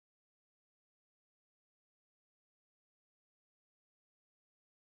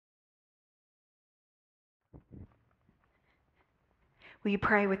Will you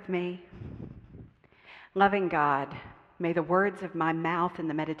pray with me? Loving God, may the words of my mouth and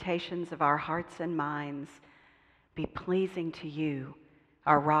the meditations of our hearts and minds be pleasing to you,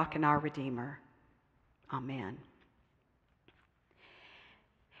 our rock and our Redeemer. Amen.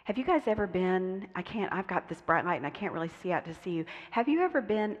 Have you guys ever been, I've got this bright light and I can't really see out to see you. Have you ever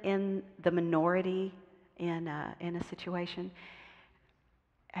been in the minority in a situation?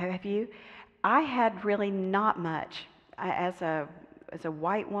 Have you? I had really not much. As a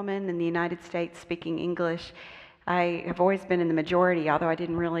white woman in the United States speaking English, I have always been in the majority, although I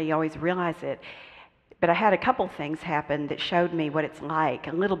didn't really always realize it. But I had a couple things happen that showed me what it's like,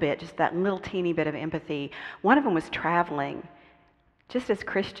 a little bit, just that little teeny bit of empathy. One of them was traveling. Just as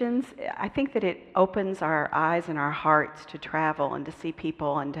Christians, I think that it opens our eyes and our hearts to travel and to see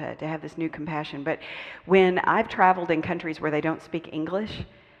people and to have this new compassion. But when I've traveled in countries where they don't speak English,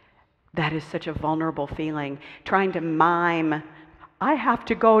 that is such a vulnerable feeling. Trying to mime, I have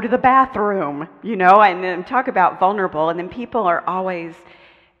to go to the bathroom, and then talk about vulnerable. And then people are always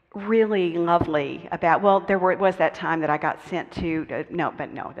really lovely about, it was that time that I got sent to, no,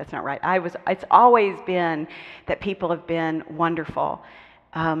 that's not right. It's always been that people have been wonderful.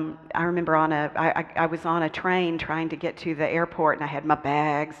 I remember I was on a train trying to get to the airport and I had my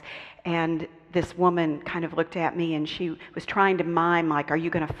bags, and this woman kind of looked at me and she was trying to mime like, are you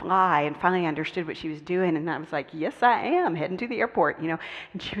going to fly? And finally I understood what she was doing, and I was like, yes, I am, heading to the airport, And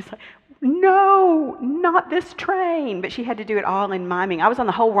she was like, no, not this train. But she had to do it all in miming. I was on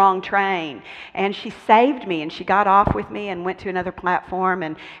the whole wrong train, and she saved me, and she got off with me and went to another platform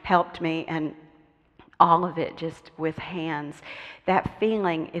and helped me, and all of it just with hands. That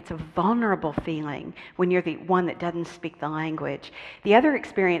feeling, it's a vulnerable feeling when you're the one that doesn't speak the language. The other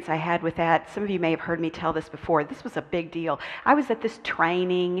experience I had with that, some of you may have heard me tell this before, this was a big deal. I was at this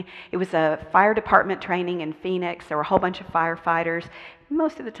training. It was a fire department training in Phoenix. There were a whole bunch of firefighters.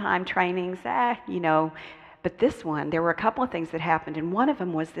 Most of the time trainings, but this one, there were a couple of things that happened, and one of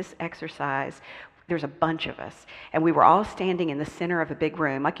them was this exercise. There's a bunch of us, and we were all standing in the center of a big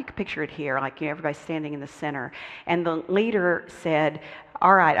room, like you could picture it here, like everybody's standing in the center. And the leader said,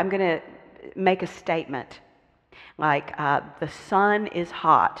 all right, I'm going to make a statement, like the sun is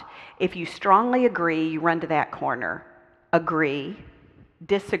hot. If you strongly agree, you run to that corner. Agree,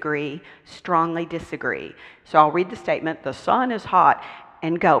 disagree, strongly disagree. So I'll read the statement, the sun is hot,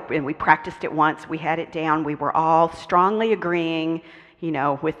 and go. And we practiced it once, we had it down, we were all strongly agreeing,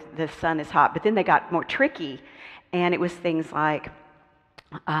 with the sun is hot. But then they got more tricky, and it was things like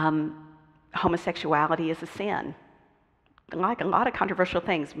homosexuality is a sin. Like a lot of controversial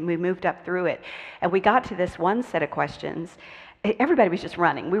things. We moved up through it. And we got to this one set of questions. Everybody was just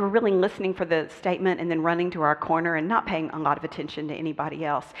running. We were really listening for the statement and then running to our corner and not paying a lot of attention to anybody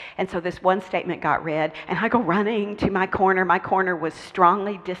else. And so this one statement got read, and I go running to my corner. My corner was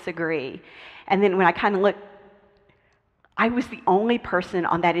strongly disagree. And then when I kind of looked, I was the only person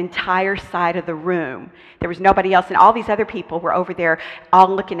on that entire side of the room. There was nobody else, and all these other people were over there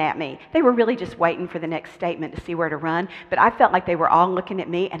all looking at me. They were really just waiting for the next statement to see where to run, but I felt like they were all looking at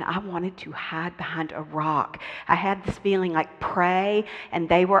me, and I wanted to hide behind a rock. I had this feeling like prey, and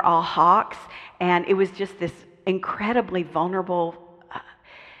they were all hawks, and it was just this incredibly vulnerable,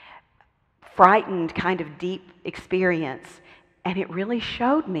 frightened kind of deep experience, and it really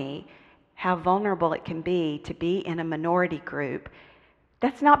showed me how vulnerable it can be to be in a minority group.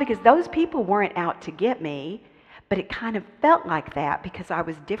 That's not because those people weren't out to get me, but it kind of felt like that because I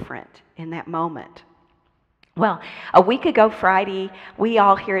was different in that moment. Well, a week ago Friday, we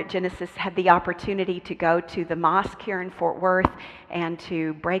all here at Genesis had the opportunity to go to the mosque here in Fort Worth and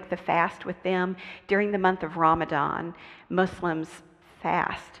to break the fast with them. During the month of Ramadan, Muslims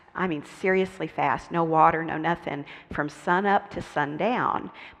fast. I mean, seriously fast. No water, no nothing, from sun up to sundown.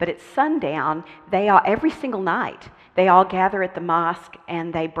 But at sundown, every single night, they all gather at the mosque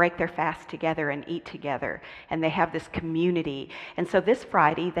and they break their fast together and eat together. And they have this community. And so this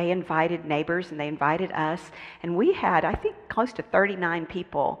Friday, they invited neighbors and they invited us. And we had, I think, close to 39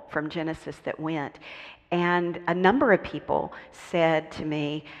 people from Genesis that went. And a number of people said to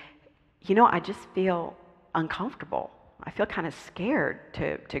me, I just feel uncomfortable. I feel kind of scared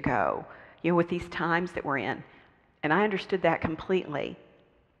to go, with these times that we're in. And I understood that completely.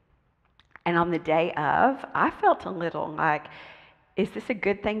 And on the day of, I felt a little like, is this a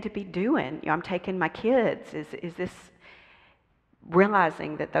good thing to be doing? I'm taking my kids. Is this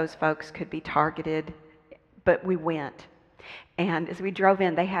realizing that those folks could be targeted? But we went. And as we drove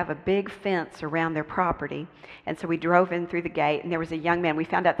in, they have a big fence around their property. And so we drove in through the gate, and there was a young man. We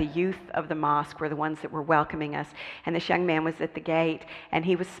found out the youth of the mosque were the ones that were welcoming us. And this young man was at the gate, and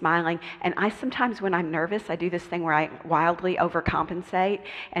he was smiling. And I sometimes, when I'm nervous, I do this thing where I wildly overcompensate.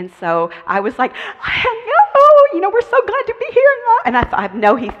 And so I was like, hello, we're so glad to be here. And I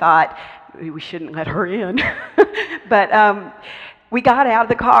know he thought, we shouldn't let her in. But we got out of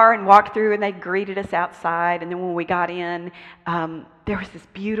the car and walked through, and they greeted us outside. And then when we got in, there was this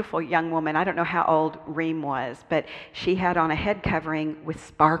beautiful young woman. I don't know how old Reem was, but she had on a head covering with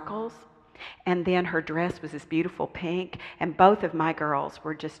sparkles. And then her dress was this beautiful pink. And both of my girls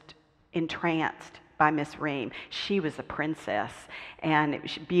were just entranced by Miss Reem. She was a princess, and it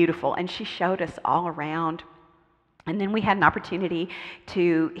was beautiful. And she showed us all around. And then we had an opportunity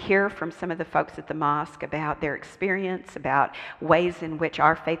to hear from some of the folks at the mosque about their experience, about ways in which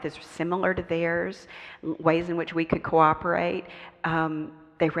our faith is similar to theirs, ways in which we could cooperate.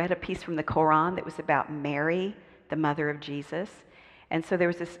 They read a piece from the Quran that was about Mary, the mother of Jesus. And so there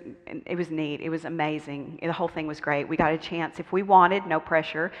was this, it was neat, it was amazing. The whole thing was great. We got a chance, if we wanted, no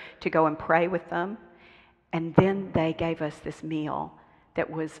pressure, to go and pray with them. And then they gave us this meal that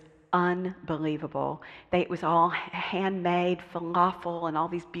was unbelievable. It was all handmade, falafel, and all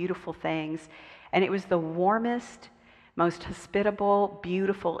these beautiful things. And it was the warmest, most hospitable,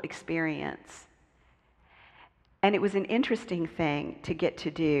 beautiful experience. And it was an interesting thing to get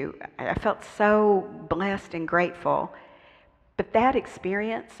to do. I felt so blessed and grateful. But that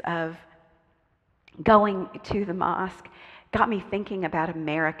experience of going to the mosque got me thinking about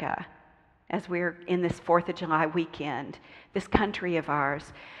America as we're in this 4th of July weekend, this country of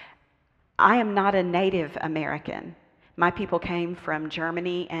ours. I am not a native American. My people came from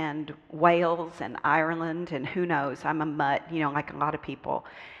Germany and Wales and Ireland, and who knows, I'm a mutt, like a lot of people.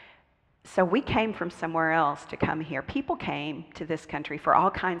 So we came from somewhere else to come here. People came to this country for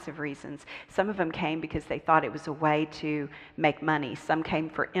all kinds of reasons. Some of them came because they thought it was a way to make money. Some came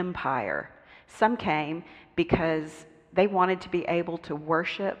for empire. Some came because they wanted to be able to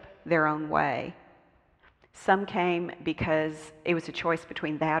worship their own way. Some came because it was a choice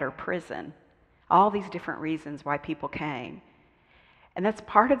between that or prison. All these different reasons why people came. And that's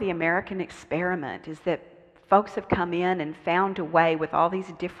part of the American experiment, is that folks have come in and found a way with all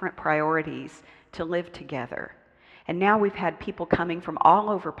these different priorities to live together. And now we've had people coming from all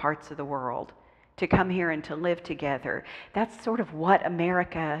over parts of the world to come here and to live together. That's sort of what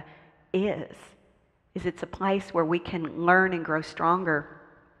America is it's a place where we can learn and grow stronger.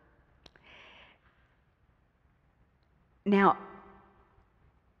 Now,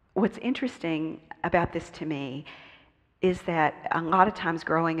 what's interesting about this to me is that a lot of times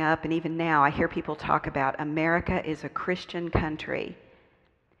growing up, and even now, I hear people talk about America is a Christian country.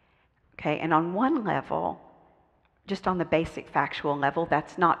 Okay, and on one level, just on the basic factual level,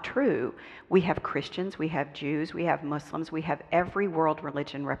 that's not true. We have Christians, we have Jews, we have Muslims, we have every world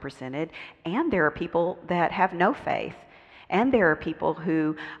religion represented, and there are people that have no faith. And there are people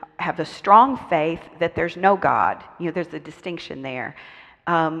who have a strong faith that there's no God. There's a distinction there.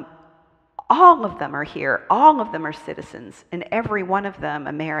 All of them are here. All of them are citizens, and every one of them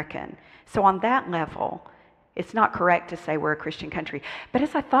American. So on that level, it's not correct to say we're a Christian country. But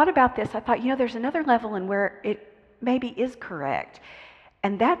as I thought about this, I thought, there's another level in where it maybe is correct.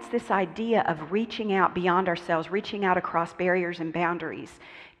 And that's this idea of reaching out beyond ourselves, reaching out across barriers and boundaries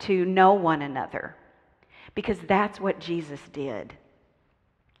to know one another. Because that's what Jesus did.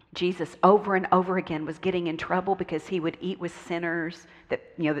 Jesus over and over again was getting in trouble because he would eat with sinners that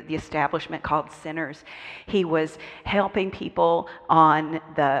the establishment called sinners. He was helping people on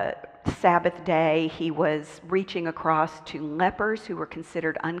the Sabbath day. He was reaching across to lepers who were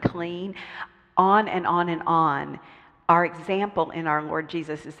considered unclean, on and on and on. Our example in our Lord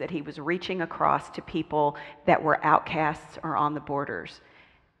Jesus is that he was reaching across to people that were outcasts or on the borders,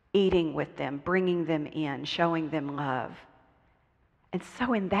 eating with them, bringing them in, showing them love. And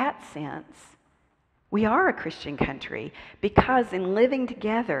so in that sense, we are a Christian country because in living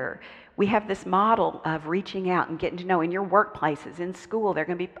together, we have this model of reaching out and getting to know. In your workplaces, in school, there are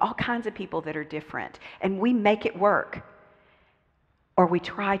going to be all kinds of people that are different. And we make it work, or we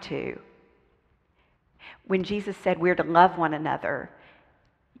try to. When Jesus said we're to love one another,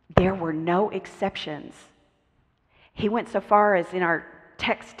 there were no exceptions. He went so far as in our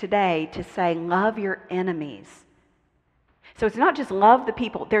text today to say, love your enemies. So it's not just love the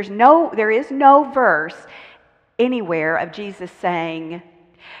people. There is no verse anywhere of Jesus saying,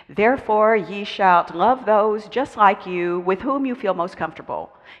 therefore ye shall love those just like you with whom you feel most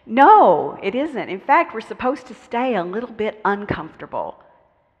comfortable. No, it isn't. In fact, we're supposed to stay a little bit uncomfortable.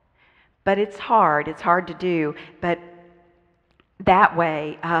 But it's hard to do. But that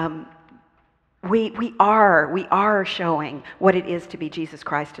way, we are showing what it is to be Jesus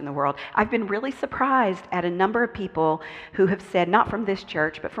Christ in the world. I've been really surprised at a number of people who have said, not from this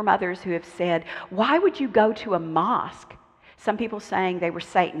church, but from others who have said, why would you go to a mosque? Some people saying they were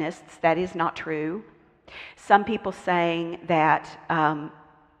Satanists. That is not true. Some people saying that,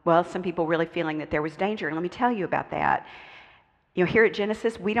 some people really feeling that there was danger. And let me tell you about that. You know, here at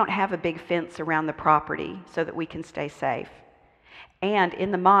Genesis, we don't have a big fence around the property so that we can stay safe. And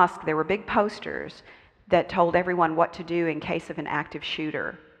in the mosque, there were big posters that told everyone what to do in case of an active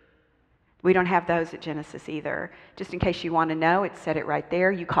shooter. We don't have those at Genesis either. Just in case you want to know, it said it right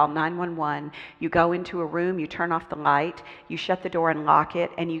there. You call 911. You go into a room, you turn off the light, you shut the door and lock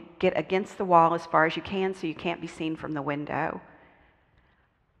it, and you get against the wall as far as you can so you can't be seen from the window.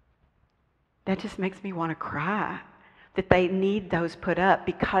 That just makes me want to cry that they need those put up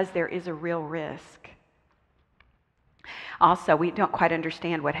because there is a real risk. Also, we don't quite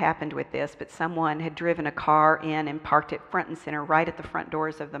understand what happened with this, but someone had driven a car in and parked it front and center right at the front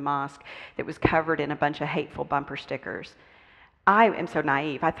doors of the mosque that was covered in a bunch of hateful bumper stickers. I am so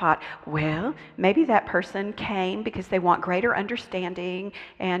naive. I thought, well, maybe that person came because they want greater understanding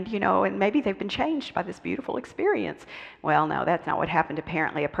and maybe they've been changed by this beautiful experience. Well, no, that's not what happened.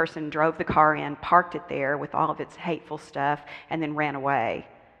 Apparently, a person drove the car in, parked it there with all of its hateful stuff, and then ran away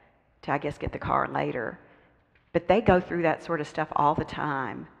to, I guess, get the car later. But they go through that sort of stuff all the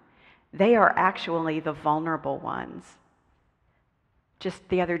time. They are actually the vulnerable ones. Just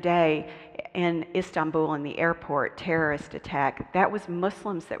the other day in Istanbul in the airport, terrorist attack, that was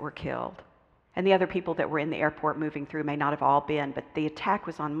Muslims that were killed. And the other people that were in the airport moving through may not have all been, but the attack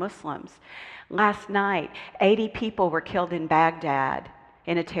was on Muslims. Last night, 80 people were killed in Baghdad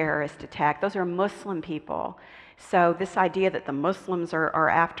in a terrorist attack. Those are Muslim people. So this idea that the Muslims are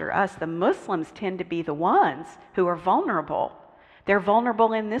after us, the Muslims tend to be the ones who are vulnerable. They're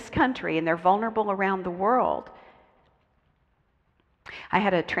vulnerable in this country and they're vulnerable around the world. I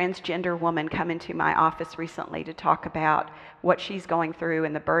had a transgender woman come into my office recently to talk about what she's going through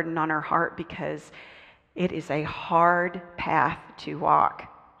and the burden on her heart because it is a hard path to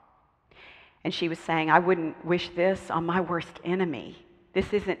walk. And she was saying, I wouldn't wish this on my worst enemy.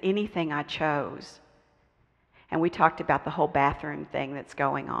 This isn't anything I chose. And we talked about the whole bathroom thing that's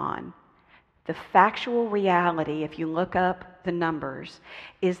going on. The factual reality, if you look up the numbers,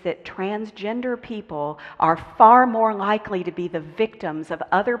 is that transgender people are far more likely to be the victims of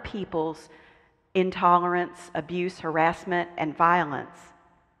other people's intolerance, abuse, harassment, and violence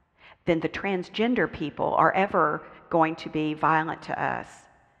than the transgender people are ever going to be violent to us.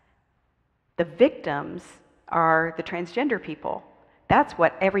 The victims are the transgender people. That's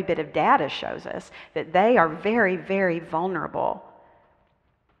what every bit of data shows us, that they are very, very vulnerable.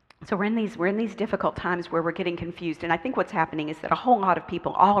 So we're in these difficult times where we're getting confused. And I think what's happening is that a whole lot of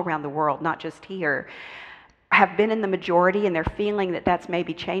people all around the world, not just here, have been in the majority and they're feeling that that's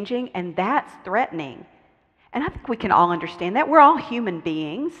maybe changing, and that's threatening. And I think we can all understand that. We're all human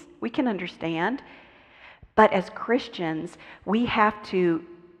beings. We can understand. But as Christians, we have to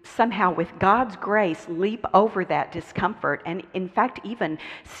somehow, with God's grace, leap over that discomfort and, in fact, even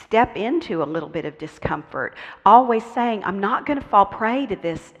step into a little bit of discomfort. Always saying, I'm not going to fall prey to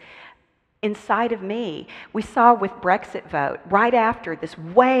this inside of me. We saw with Brexit vote, right after this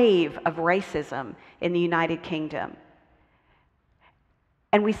wave of racism in the United Kingdom.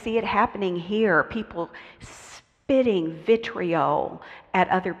 And we see it happening here, people spitting vitriol at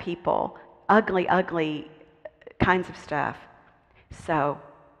other people, ugly, ugly kinds of stuff. So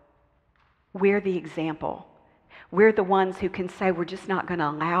we're the example. We're the ones who can say we're just not going to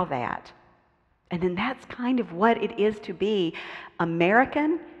allow that. And then that's kind of what it is to be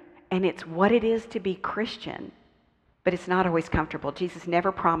American, and it's what it is to be Christian. But it's not always comfortable. Jesus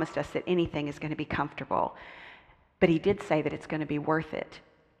never promised us that anything is going to be comfortable. But he did say that it's going to be worth it.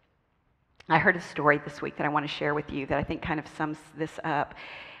 I heard a story this week that I want to share with you that I think kind of sums this up.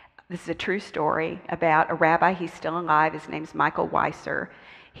 This is a true story about a rabbi. He's still alive. His name's Michael Weiser.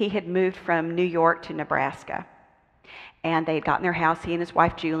 He had moved from New York to Nebraska. And they had gotten their house. He and his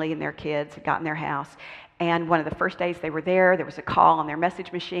wife, Julie, and their kids had gotten their house. And one of the first days they were there was a call on their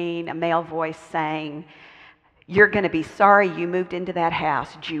message machine, a male voice saying, "You're going to be sorry you moved into that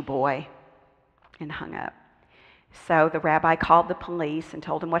house, Jew boy," and hung up. So the rabbi called the police and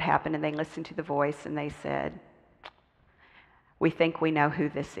told them what happened, and they listened to the voice, and they said, "We think we know who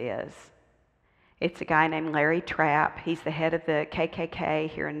this is. It's a guy named Larry Trapp. He's the head of the KKK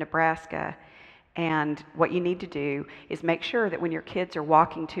here in Nebraska, And what you need to do is make sure that when your kids are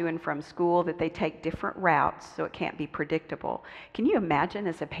walking to and from school that they take different routes so it can't be predictable. Can you imagine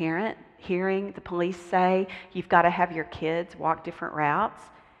as a parent hearing the police say you've got to have your kids walk different routes?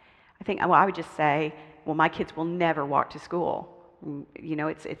 I would just say, well, my kids will never walk to school. You know,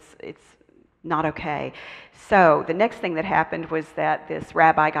 it's not okay. So the next thing that happened was that this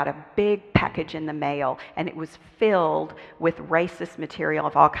rabbi got a big package in the mail, and it was filled with racist material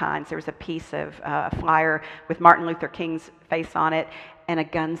of all kinds. There was a piece of a flyer with Martin Luther King's face on it and a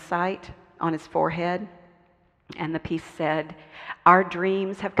gun sight on his forehead. And the piece said, "Our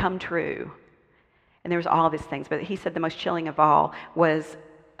dreams have come true." And there was all these things, but he said the most chilling of all was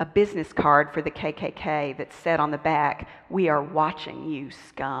a business card for the KKK that said on the back, "We are watching you,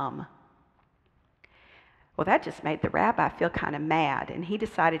 scum." Well, that just made the rabbi feel kind of mad, and he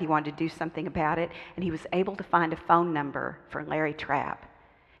decided he wanted to do something about it, and he was able to find a phone number for Larry Trapp.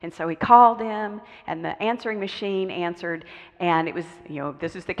 And so he called him, and the answering machine answered, and it was,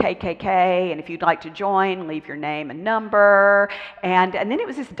 this is the KKK, and if you'd like to join, leave your name and number. And then it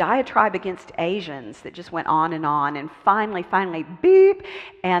was this diatribe against Asians that just went on, and finally, beep,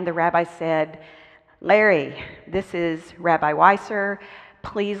 and the rabbi said, "Larry, this is Rabbi Weiser.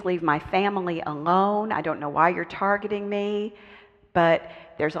 Please leave my family alone. I don't know why you're targeting me, but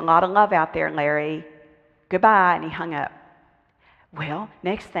there's a lot of love out there, Larry. Goodbye." And he hung up. Well,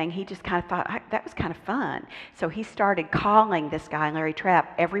 next thing, he just kind of thought, that was kind of fun. So he started calling this guy, Larry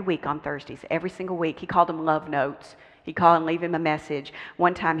Trapp, every week on Thursdays, every single week. He called him love notes. He'd call and leave him a message.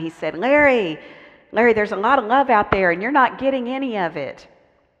 One time he said, Larry, there's a lot of love out there, and you're not getting any of it.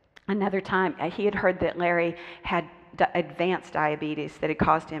 Another time, he had heard that Larry had advanced diabetes that had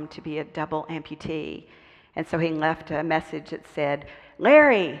caused him to be a double amputee. And so he left a message that said,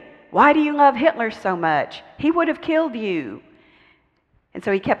 "Larry, why do you love Hitler so much? He would have killed you." And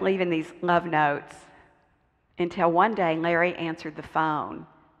so he kept leaving these love notes until one day Larry answered the phone.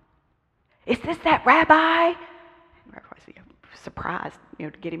 "Is this that rabbi?" I was surprised, to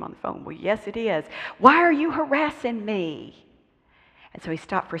get him on the phone. "Well, yes, it is." "Why are you harassing me?" And so he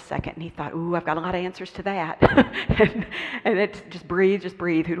stopped for a second, and he thought, "Ooh, I've got a lot of answers to that." and it's just breathe.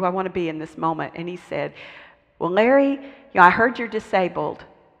 Who do I want to be in this moment? And he said, "Well, Larry, I heard you're disabled,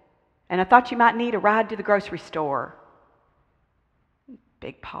 and I thought you might need a ride to the grocery store."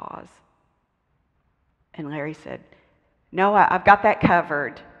 Big pause. And Larry said, "No, I've got that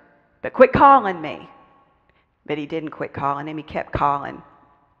covered, but quit calling me." But he didn't quit calling him. He kept calling.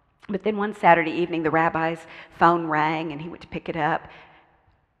 But then one Saturday evening, the rabbi's phone rang, and he went to pick it up,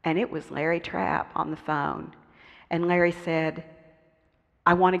 and it was Larry Trapp on the phone. And Larry said,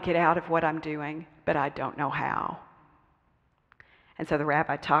 "I want to get out of what I'm doing, but I don't know how." And so the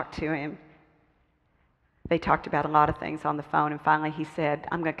rabbi talked to him. They talked about a lot of things on the phone, and finally he said,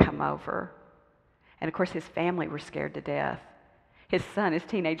 "I'm going to come over." And of course his family were scared to death. His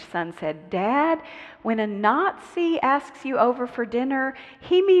teenage son said, "Dad, when a Nazi asks you over for dinner,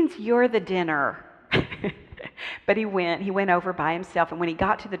 he means you're the dinner." But he went over by himself, and when he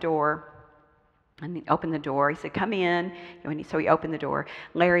got to the door, and he opened the door, he said, "Come in." So he opened the door.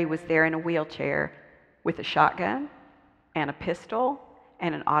 Larry was there in a wheelchair with a shotgun and a pistol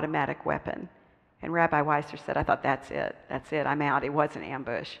and an automatic weapon. And Rabbi Weiser said, "I thought, that's it, I'm out." It was an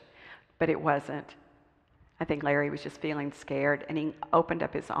ambush, but it wasn't. I think Larry was just feeling scared, and he opened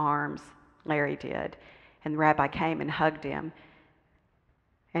up his arms, Larry did, and the rabbi came and hugged him.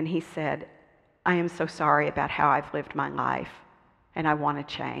 And he said, "I am so sorry about how I've lived my life, and I want to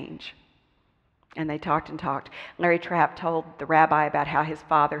change." And they talked and talked. Larry Trapp told the rabbi about how his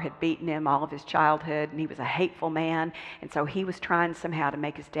father had beaten him all of his childhood, and he was a hateful man, and so he was trying somehow to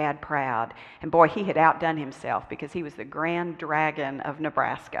make his dad proud. And boy, he had outdone himself because he was the grand dragon of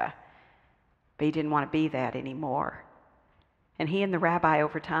Nebraska. But he didn't want to be that anymore. And he and the rabbi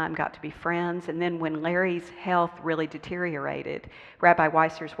over time got to be friends, and then when Larry's health really deteriorated, Rabbi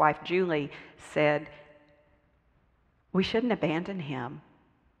Weiser's wife Julie said, "We shouldn't abandon him."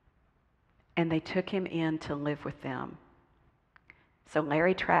 And they took him in to live with them. So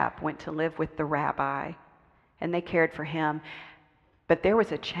Larry Trapp went to live with the rabbi, and they cared for him. But there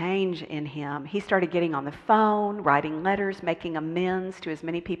was a change in him. He started getting on the phone, writing letters, making amends to as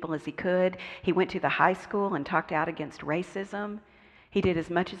many people as he could. He went to the high school and talked out against racism. He did as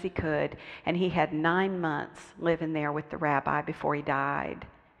much as he could, and he had 9 months living there with the rabbi before he died.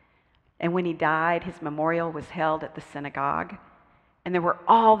 And when he died, his memorial was held at the synagogue. And there were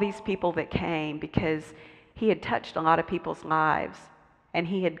all these people that came because he had touched a lot of people's lives, and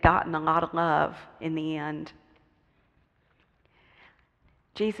he had gotten a lot of love in the end.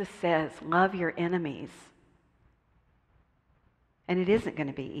 Jesus says, love your enemies. And it isn't going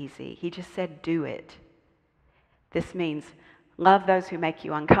to be easy. He just said, do it. This means love those who make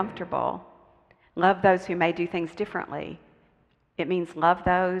you uncomfortable. Love those who may do things differently. It means love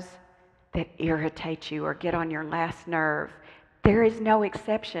those that irritate you or get on your last nerve. There is no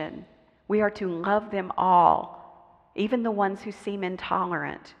exception. We are to love them all, even the ones who seem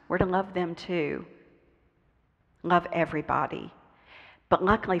intolerant. We're to love them too. Love everybody. But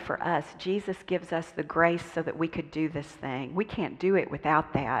luckily for us, Jesus gives us the grace so that we could do this thing. We can't do it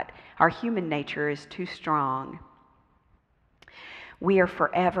without that. Our human nature is too strong. We are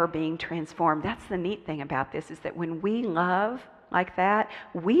forever being transformed. That's the neat thing about this, is that when we love like that,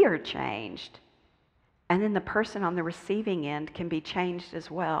 we are changed. And then the person on the receiving end can be changed as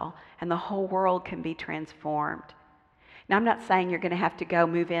well. And the whole world can be transformed. Now, I'm not saying you're going to have to go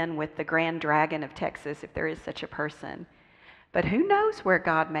move in with the Grand Dragon of Texas if there is such a person. But who knows where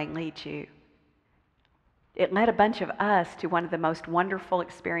God may lead you? It led a bunch of us to one of the most wonderful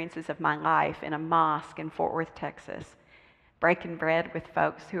experiences of my life in a mosque in Fort Worth, Texas. Breaking bread with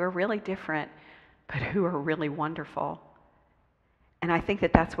folks who are really different, but who are really wonderful. And I think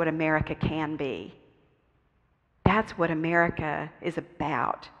that that's what America can be. That's what America is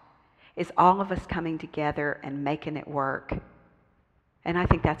about, is all of us coming together and making it work. And I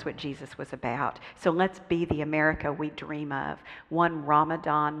think that's what Jesus was about. So let's be the America we dream of. One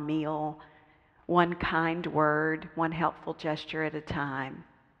Ramadan meal, one kind word, one helpful gesture at a time.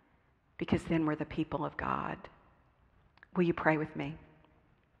 Because then we're the people of God. Will you pray with me?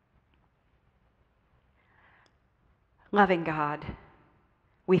 Loving God,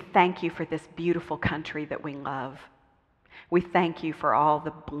 we thank you for this beautiful country that we love. We thank you for all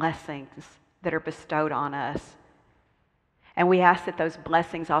the blessings that are bestowed on us. And we ask that those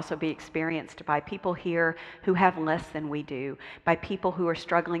blessings also be experienced by people here who have less than we do, by people who are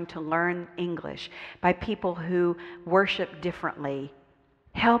struggling to learn English, by people who worship differently.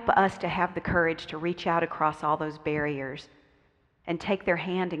 Help us to have the courage to reach out across all those barriers and take their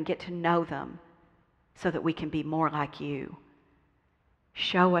hand and get to know them so that we can be more like you.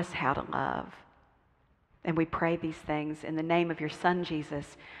 Show us how to love. And we pray these things in the name of your Son,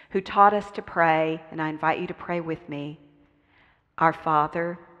 Jesus, who taught us to pray, and I invite you to pray with me. Our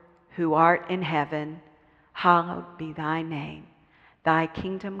Father, who art in heaven, hallowed be thy name. Thy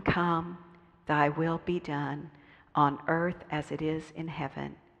kingdom come, thy will be done, on earth as it is in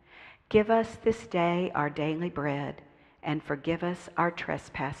heaven. Give us this day our daily bread, and forgive us our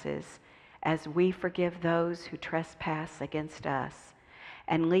trespasses, as we forgive those who trespass against us.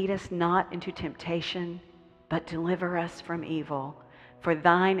 And lead us not into temptation, but deliver us from evil. For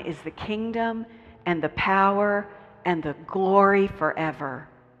thine is the kingdom and the power and the glory forever.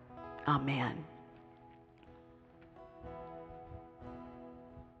 Amen.